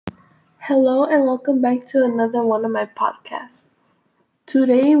Hello and welcome back to another one of my podcasts.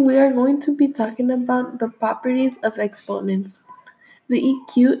 Today we are going to be talking about the properties of exponents. The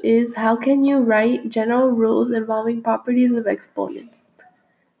EQ is how can you write general rules involving properties of exponents.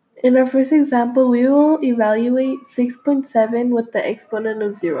 In our first example, we will evaluate 6.7 with the exponent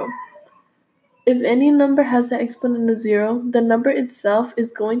of 0. If any number has the exponent of 0, the number itself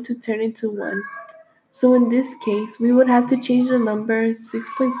is going to turn into 1. So in this case, we would have to change the number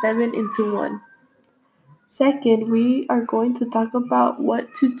 6.7 into 1. Second, we are going to talk about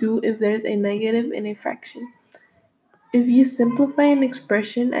what to do if there's a negative in a fraction. If you simplify an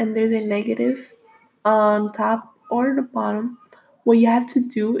expression and there's a negative on top or the bottom, what you have to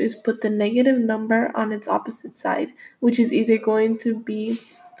do is put the negative number on its opposite side, which is either going to be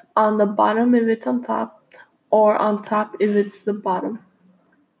on the bottom if it's on top or on top if it's the bottom.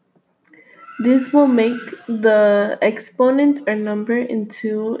 This will make the exponent or number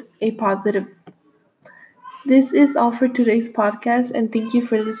into a positive. This is all for today's podcast, and thank you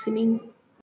for listening.